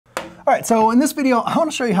All right, so in this video, I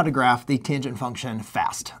want to show you how to graph the tangent function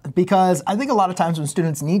fast, because I think a lot of times when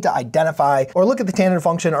students need to identify or look at the tangent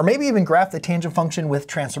function, or maybe even graph the tangent function with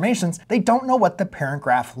transformations, they don't know what the parent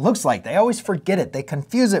graph looks like. They always forget it. They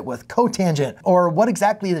confuse it with cotangent or what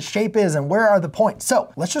exactly the shape is and where are the points.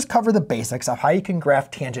 So let's just cover the basics of how you can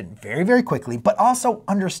graph tangent very, very quickly, but also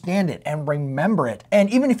understand it and remember it. And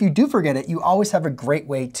even if you do forget it, you always have a great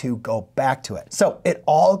way to go back to it. So it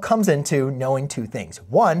all comes into knowing two things.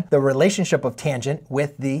 One, the relationship of tangent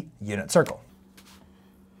with the unit circle.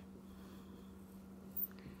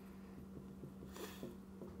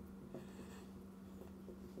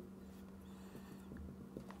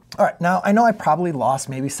 All right, now I know I probably lost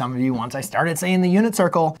maybe some of you once I started saying the unit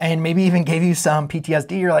circle and maybe even gave you some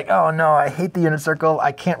PTSD. You're like, oh no, I hate the unit circle.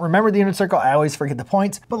 I can't remember the unit circle. I always forget the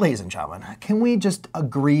points. But ladies and gentlemen, can we just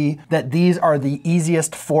agree that these are the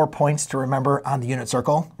easiest 4 points to remember on the unit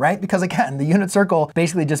circle, right? Because again, the unit circle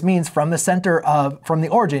basically just means from the center from the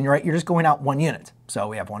origin, right? You're just going out 1 unit. So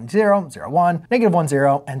we have 1, 0, 0, 1, negative 1,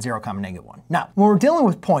 0, and 0, negative 1. Now, when we're dealing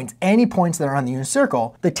with points, any points that are on the unit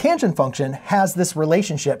circle, the tangent function has this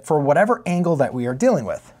relationship for whatever angle that we are dealing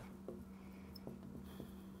with.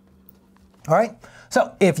 All right?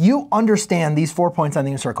 So if you understand these 4 points on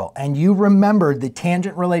the unit circle and you remember the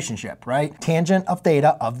tangent relationship, right? Tangent of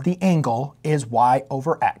theta of the angle is y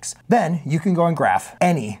over x. Then you can go and graph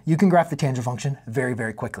you can graph the tangent function very,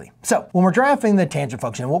 very quickly. So when we're graphing the tangent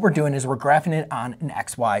function, what we're doing is we're graphing it on an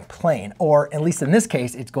xy plane, or at least in this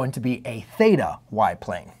case, it's going to be a theta y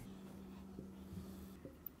plane.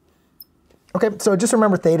 Okay, so just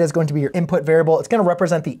remember theta is going to be your input variable. It's going to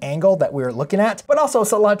represent the angle that we're looking at, but also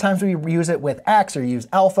so a lot of times we use it with x or use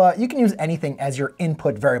alpha. You can use anything as your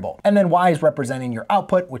input variable. And then y is representing your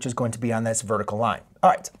output, which is going to be on this vertical line. All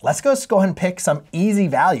right, let's go ahead and pick some easy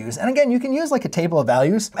values. And again, you can use like a table of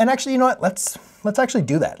values. And actually, you know what? Let's actually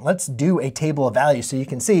do that. Let's do a table of values so you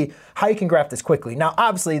can see how you can graph this quickly. Now,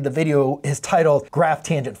 obviously the video is titled Graph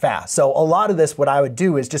Tangent Fast. So a lot of this, what I would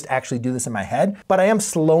do is just actually do this in my head, but I am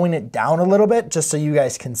slowing it down a little bit just so you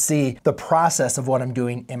guys can see the process of what I'm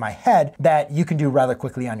doing in my head that you can do rather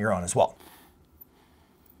quickly on your own as well.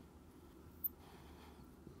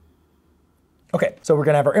 Okay, so we're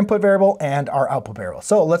gonna have our input variable and our output variable.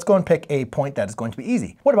 So let's go and pick a point that is going to be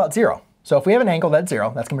easy. What about 0? So if we have an angle that's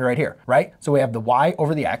 0, that's gonna be right here, right? So we have the y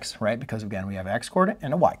over the x, right? Because again, we have an x coordinate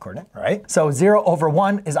and a y coordinate, right? So 0 over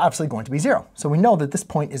 1 is obviously going to be 0. So we know that this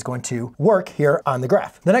point is going to work here on the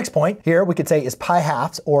graph. The next point here we could say is pi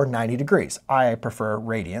halves or 90 degrees. I prefer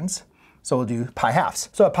radians, so we'll do pi halves.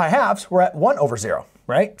 So at pi halves, we're at 1 over 0,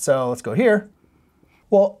 right? So let's go here.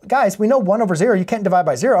 Well, guys, we know 1 over 0, you can't divide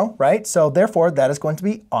by 0, right? So therefore, that is going to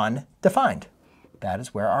be undefined. That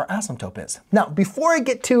is where our asymptote is. Now, before I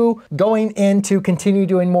get to going into continue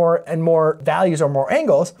doing more and more values or more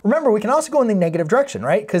angles, remember, we can also go in the negative direction,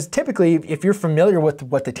 right? Because typically, if you're familiar with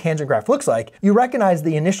what the tangent graph looks like, you recognize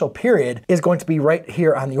the initial period is going to be right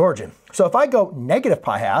here on the origin. So if I go negative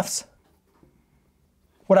pi halves,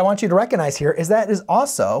 what I want you to recognize here is that is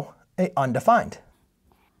also undefined.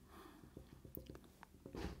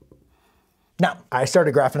 Now, I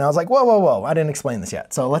started graphing and I was like, whoa, whoa, whoa, I didn't explain this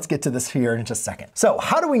yet. So let's get to this here in just a second. So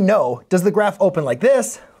how do we know, does the graph open like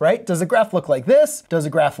this, right? Does the graph look like this? Does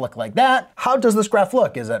the graph look like that? How does this graph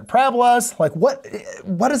look? Is it parabolas? Like what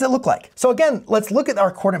does it look like? So again, let's look at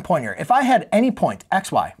our coordinate point here. If I had any point,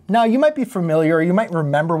 x, y, now you might be familiar, you might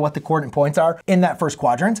remember what the coordinate points are in that first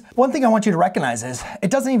quadrant. One thing I want you to recognize is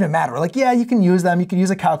it doesn't even matter. Like, yeah, you can use them. You can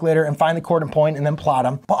use a calculator and find the coordinate point and then plot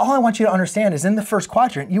them. But all I want you to understand is in the first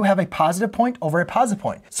quadrant, you have a positive point over a positive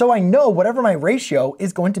point. So I know whatever my ratio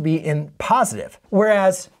is going to be in positive.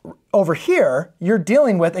 Whereas over here, you're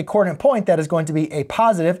dealing with a coordinate point that is going to be a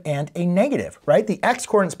positive and a negative, right? The x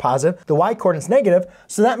coordinate's positive, the y coordinate's negative.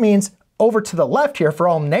 So that means over to the left here, for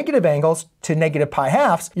all negative angles to negative pi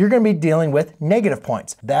halves, you're gonna be dealing with negative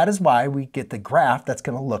points. That is why we get the graph that's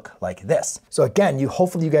gonna look like this. So again,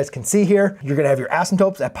 hopefully you guys can see here, you're gonna have your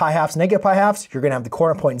asymptotes at pi halves, negative pi halves, you're gonna have the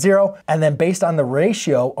coordinate point 0, and then based on the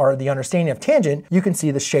ratio or the understanding of tangent, you can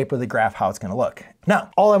see the shape of the graph, how it's gonna look.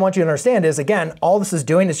 Now, all I want you to understand is, again, all this is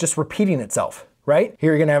doing is just repeating itself. Right?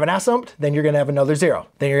 Here you're gonna have an asymptote, then you're gonna have another 0.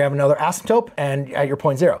 Then you're gonna have another asymptote and at your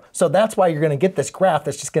point 0. So that's why you're gonna get this graph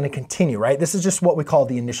that's just gonna continue, right? This is just what we call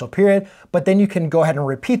the initial period, but then you can go ahead and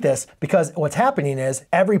repeat this because what's happening is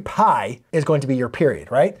every pi is going to be your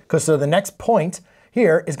period, right? Because so the next point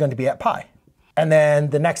here is going to be at pi. And then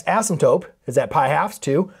the next asymptote is at pi halves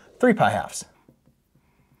to 3 pi halves.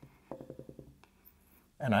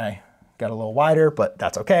 And I got a little wider, but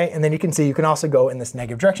that's okay. And then you can see you can also go in this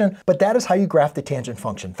negative direction, but that is how you graph the tangent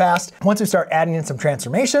function fast. Once we start adding in some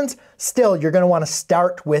transformations, still you're gonna wanna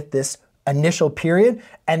start with this initial period,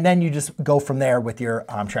 and then you just go from there with your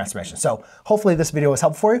transformation. So hopefully this video was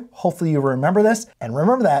helpful for you. Hopefully you remember this, and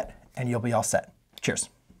remember that, and you'll be all set. Cheers.